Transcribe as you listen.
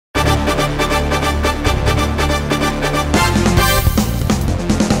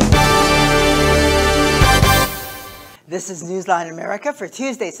This is Newsline America for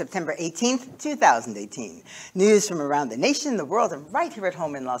Tuesday, September 18th, 2018. News from around the nation, the world, and right here at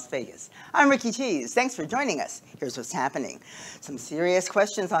home in Las Vegas. I'm Ricky Cheese. Thanks for joining us. Here's what's happening. Some serious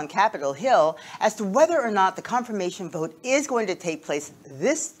questions on Capitol Hill as to whether or not the confirmation vote is going to take place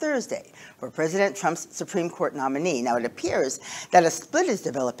this Thursday for President Trump's Supreme Court nominee. Now, it appears that a split is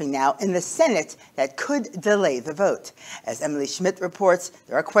developing now in the Senate that could delay the vote. As Emily Schmidt reports,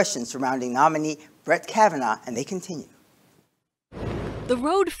 there are questions surrounding nominee Brett Kavanaugh, and they continue. The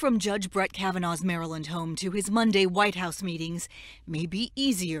road from Judge Brett Kavanaugh's Maryland home to his Monday White House meetings may be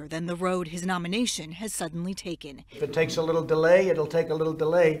easier than the road his nomination has suddenly taken. If it takes a little delay, it'll take a little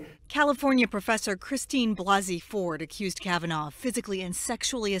delay. California professor Christine Blasey Ford accused Kavanaugh of physically and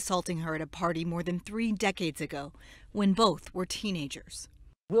sexually assaulting her at a party more than 3 decades ago when both were teenagers.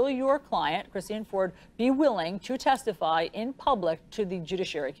 Will your client, Christine Ford, be willing to testify in public to the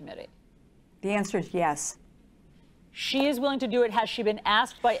Judiciary Committee? The answer is yes. She is willing to do it. Has she been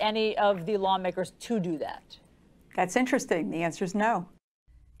asked by any of the lawmakers to do that? That's interesting. The answer is no.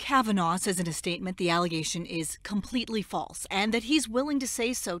 Kavanaugh says in a statement the allegation is completely false and that he's willing to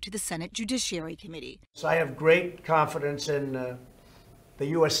say so to the Senate Judiciary Committee. So I have great confidence in the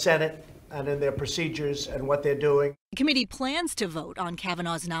U.S. Senate and in their procedures and what they're doing. The committee plans to vote on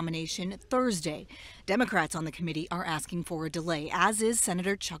Kavanaugh's nomination Thursday. Democrats on the committee are asking for a delay, as is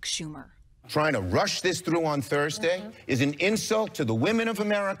Senator Chuck Schumer. Trying to rush this through on Thursday is an insult to the women of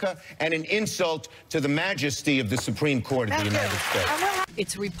America and an insult to the majesty of the Supreme Court of the United States.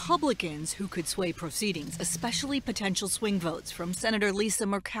 It's Republicans who could sway proceedings, especially potential swing votes from Senator Lisa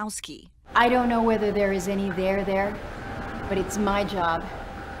Murkowski. I don't know whether there is any there, but it's my job,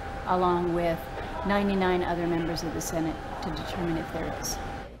 along with 99 other members of the Senate, to determine if there is.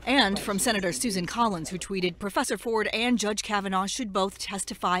 And from Senator Susan Collins, who tweeted, Professor Ford and Judge Kavanaugh should both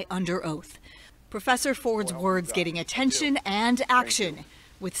testify under oath. Professor Ford's words getting attention and action,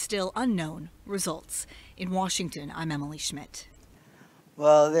 with still unknown results. In Washington, I'm Emily Schmidt.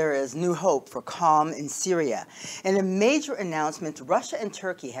 Well, there is new hope for calm in Syria. In a major announcement, Russia and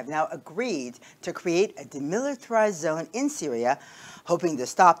Turkey have now agreed to create a demilitarized zone in Syria, hoping to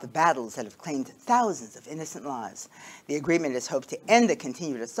stop the battles that have claimed thousands of innocent lives. The agreement is hoped to end the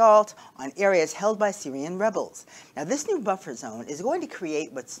continued assault on areas held by Syrian rebels. Now, this new buffer zone is going to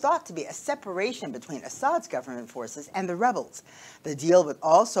create what's thought to be a separation between Assad's government forces and the rebels. The deal would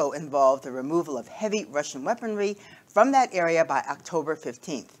also involve the removal of heavy Russian weaponry from that area by October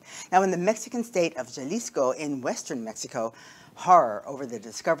 15th. Now, in the Mexican state of Jalisco in western Mexico, horror over the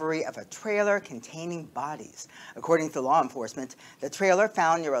discovery of a trailer containing bodies. According to law enforcement, the trailer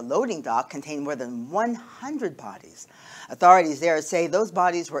found near a loading dock contained more than 100 bodies. Authorities there say those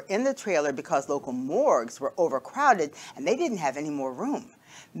bodies were in the trailer because local morgues were overcrowded and they didn't have any more room.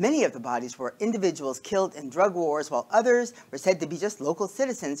 Many of the bodies were individuals killed in drug wars, while others were said to be just local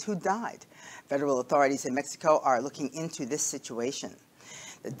citizens who died. Federal authorities in Mexico are looking into this situation.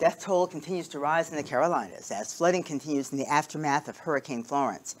 The death toll continues to rise in the Carolinas as flooding continues in the aftermath of Hurricane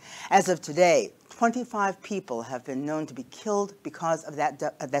Florence. As of today, 25 people have been known to be killed because of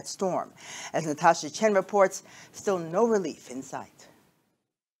that storm. As Natasha Chen reports, still no relief in sight.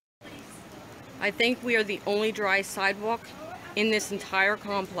 I think we are the only dry sidewalk in this entire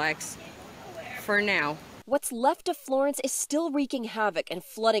complex for now. What's left of Florence is still wreaking havoc and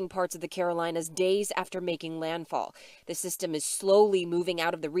flooding parts of the Carolinas days after making landfall. The system is slowly moving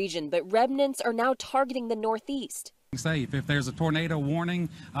out of the region, but remnants are now targeting the Northeast. Safe. If there's a tornado warning,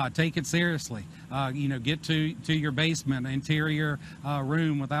 take it seriously. Get to your basement, interior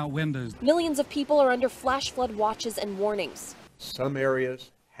room without windows. Millions of people are under flash flood watches and warnings. Some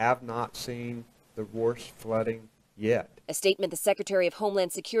areas have not seen the worst flooding yet. A statement the Secretary of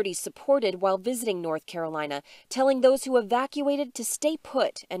Homeland Security supported while visiting North Carolina, telling those who evacuated to stay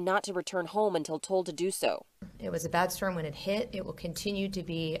put and not to return home until told to do so. It was a bad storm when it hit. It will continue to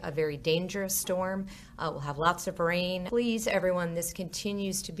be a very dangerous storm. We'll have lots of rain. Please, everyone, this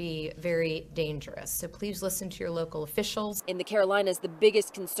continues to be very dangerous. So please listen to your local officials. In the Carolinas, the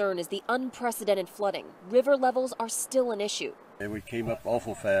biggest concern is the unprecedented flooding. River levels are still an issue. We came up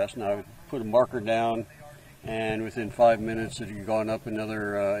awful fast, and I put a marker down. And within 5 minutes, it had gone up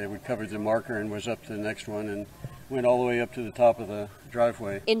another, it would cover the marker and was up to the next one and went all the way up to the top of the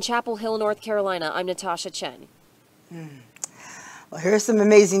driveway. In Chapel Hill, North Carolina, I'm Natasha Chen. Well, here's some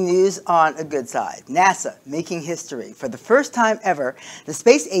amazing news on a good side. NASA making history. For the first time ever, the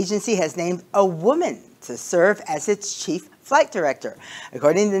space agency has named a woman to serve as its chief flight director.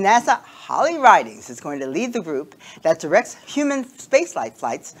 According to NASA, Holly Ridings is going to lead the group that directs human spaceflight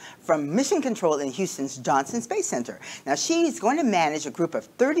flights from Mission Control in Houston's Johnson Space Center. Now, she's going to manage a group of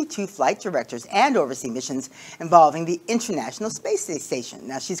 32 flight directors and oversee missions involving the International Space Station.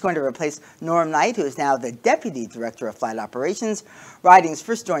 Now, she's going to replace Norm Knight, who is now the Deputy Director of Flight Operations. Ridings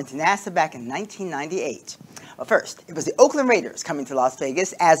first joined NASA back in 1998. Well, first, it was the Oakland Raiders coming to Las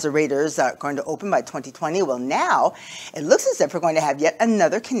Vegas as the Raiders are going to open by 2020. Well, now it looks as if we're going to have yet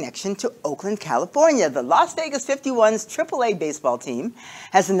another connection to Oakland, California. The Las Vegas 51's AAA baseball team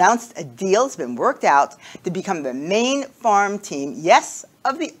has announced a deal has been worked out to become the main farm team, yes,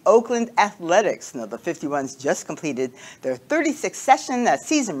 of the Oakland Athletics. Now, the 51s just completed their 36th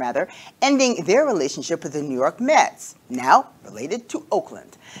season, ending their relationship with the New York Mets, now related to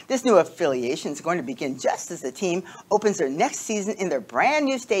Oakland. This new affiliation is going to begin just as the team opens their next season in their brand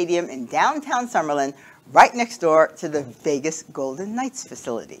new stadium in downtown Summerlin, right next door to the Vegas Golden Knights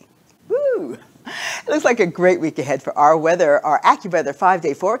facility. Woo! It looks like a great week ahead for our weather. Our AccuWeather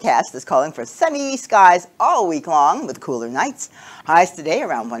 5-day forecast is calling for sunny skies all week long with cooler nights. Highs today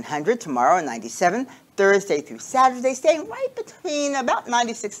around 100, tomorrow 97, Thursday through Saturday staying right between about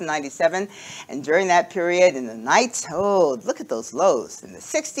 96 and 97. And during that period in the nights, oh, look at those lows in the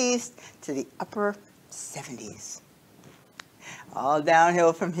 60s to the upper 70s. All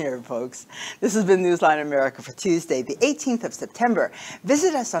downhill from here, folks. This has been Newsline America for Tuesday, the 18th of September.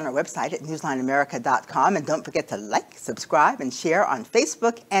 Visit us on our website at newslineamerica.com, and don't forget to like, subscribe, and share on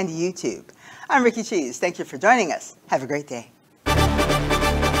Facebook and YouTube. I'm Ricky Cheese. Thank you for joining us. Have a great day.